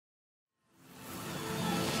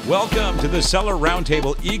Welcome to the Seller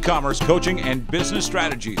Roundtable e-commerce coaching and business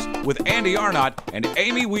strategies with Andy Arnott and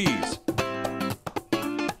Amy Wees.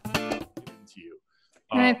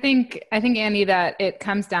 And I think Andy, that it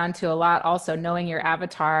comes down to a lot also knowing your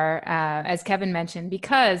avatar, as Kevin mentioned,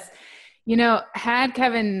 because, you know, had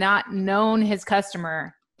Kevin not known his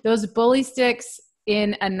customer, those bully sticks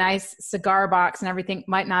in a nice cigar box and everything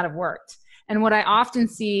might not have worked. And what I often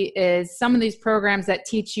see is some of these programs that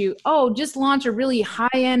teach you, oh, just launch a really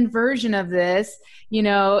high-end version of this. You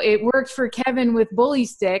know, it worked for Kevin with bully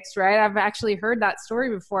sticks, right? I've actually heard that story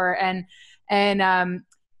before. And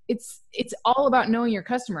it's all about knowing your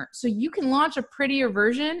customer. So you can launch a prettier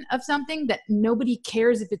version of something that nobody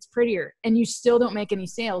cares if it's prettier, and you still don't make any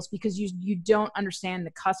sales because you don't understand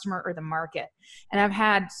the customer or the market. And I've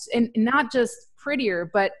had, and not just prettier,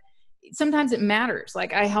 but sometimes it matters.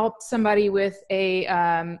 Like I helped somebody with a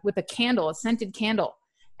candle, a scented candle,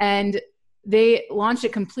 and they launched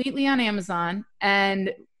it completely on Amazon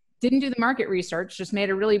and didn't do the market research, just made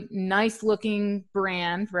a really nice looking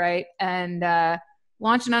brand, right? And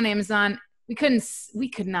launched it on Amazon. We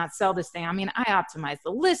could not sell this thing. I mean, I optimized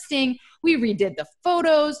the listing. We redid the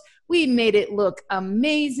photos. We made it look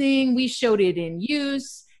amazing. We showed it in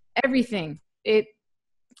use, everything.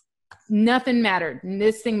 Nothing mattered.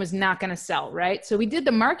 This thing was not going to sell, right? So we did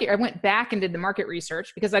the market. I went back and did the market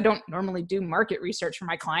research because I don't normally do market research for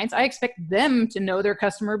my clients. I expect them to know their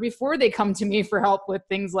customer before they come to me for help with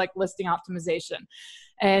things like listing optimization.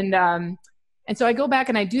 And so I go back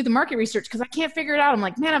and I do the market research because I can't figure it out. I'm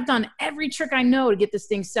like, man, I've done every trick I know to get this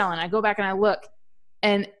thing selling. I go back and I look,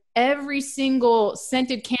 and every single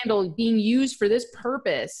scented candle being used for this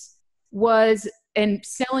purpose and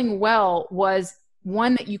selling well was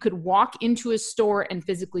one that you could walk into a store and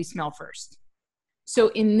physically smell first. So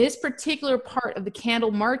in this particular part of the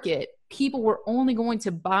candle market, people were only going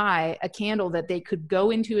to buy a candle that they could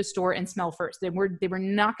go into a store and smell first. They were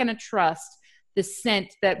not going to trust the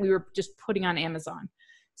scent that we were just putting on Amazon.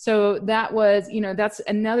 So that was, you know, that's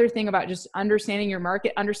another thing about just understanding your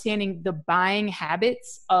market, understanding the buying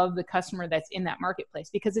habits of the customer that's in that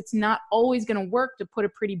marketplace, because it's not always going to work to put a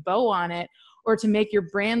pretty bow on it or to make your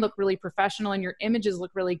brand look really professional and your images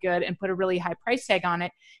look really good and put a really high price tag on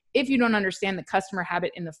it if you don't understand the customer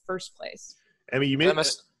habit in the first place. I mean,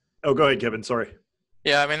 oh, go ahead, Kevin. Sorry.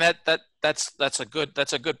 Yeah, I mean that's a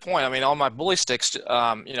good point. I mean, all my bully sticks, you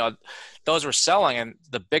know, those were selling, and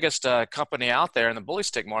the biggest company out there in the bully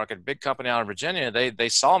stick market, big company out of Virginia, they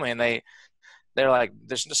saw me and they're like,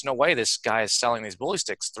 there's just no way this guy is selling these bully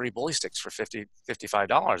sticks, 3 bully sticks for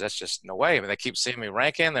 $55. That's just no way. I mean, they keep seeing me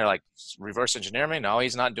ranking. They're like, reverse engineer me. No,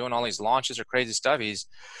 he's not doing all these launches or crazy stuff.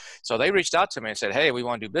 So they reached out to me and said, hey, we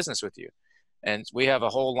want to do business with you. And we have a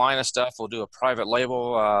whole line of stuff. We'll do a private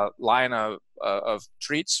label line of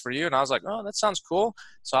treats for you. And I was like, oh, that sounds cool.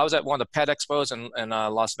 So I was at one of the pet expos in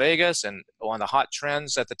Las Vegas, and one of the hot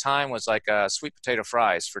trends at the time was like sweet potato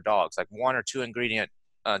fries for dogs, like 1 or 2 ingredient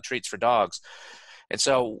treats for dogs. And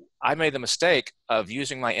so I made the mistake of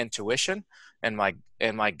using my intuition and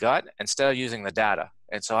my gut instead of using the data.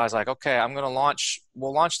 And so I was like, okay, we'll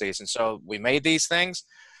launch these. And so we made these things.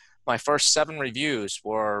 My first 7 reviews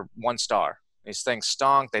were 1 star. These things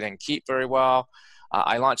stunk. They didn't keep very well.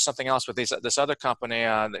 I launched something else with this other company.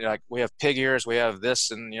 Like we have pig ears, we have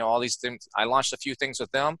this, and you know all these things. I launched a few things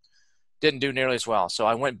with them, didn't do nearly as well. So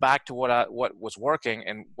I went back to what was working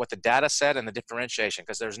and what the data said and the differentiation,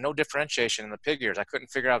 because there's no differentiation in the pig ears. I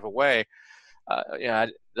couldn't figure out a way. You know,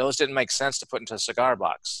 those didn't make sense to put into a cigar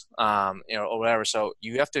box, you know, or whatever. So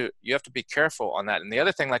you have to be careful on that. And the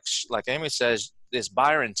other thing, like Amy says, is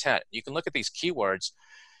buyer intent. You can look at these keywords.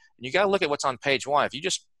 You got to look at what's on page 1. If you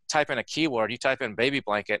just type in a keyword, you type in baby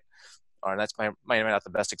blanket, or that's might not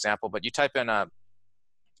the best example, but you type in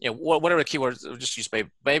you know, whatever the keywords, just use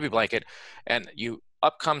baby blanket, and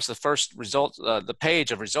up comes the first result, the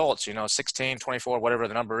page of results, you know, 16, 24, whatever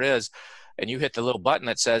the number is, and you hit the little button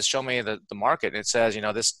that says, show me the market, and it says, you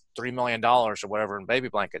know, this $3 million or whatever in baby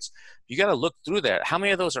blankets. You got to look through that. How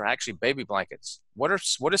many of those are actually baby blankets?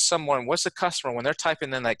 What's the customer, when they're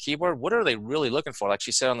typing in that keyword, what are they really looking for? Like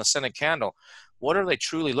she said on the scented candle, what are they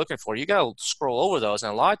truly looking for? You got to scroll over those.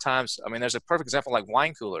 And a lot of times, I mean, there's a perfect example like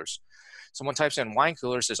wine coolers. Someone types in wine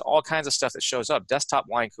coolers, there's all kinds of stuff that shows up, desktop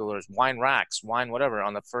wine coolers, wine racks, wine whatever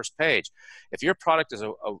on the first page. If your product is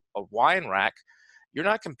a wine rack, you're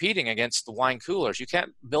not competing against the wine coolers. You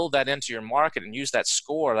can't build that into your market and use that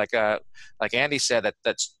score like Andy said,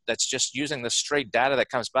 that's just using the straight data that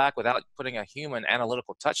comes back without putting a human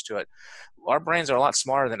analytical touch to it. Our brains are a lot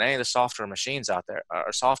smarter than any of the software machines out there,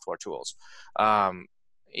 or software tools.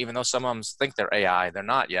 Even though some of them think they're AI, they're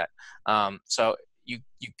not yet. So you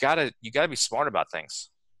gotta be smart about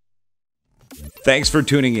things. Thanks for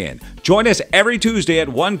tuning in. Join us every Tuesday at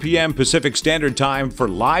 1 p.m. Pacific Standard Time for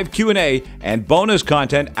live Q&A and bonus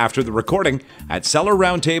content after the recording at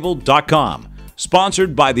SellerRoundtable.com.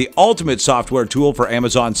 Sponsored by the ultimate software tool for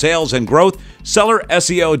Amazon sales and growth,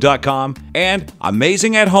 SellerSEO.com and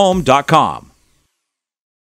AmazingAtHome.com.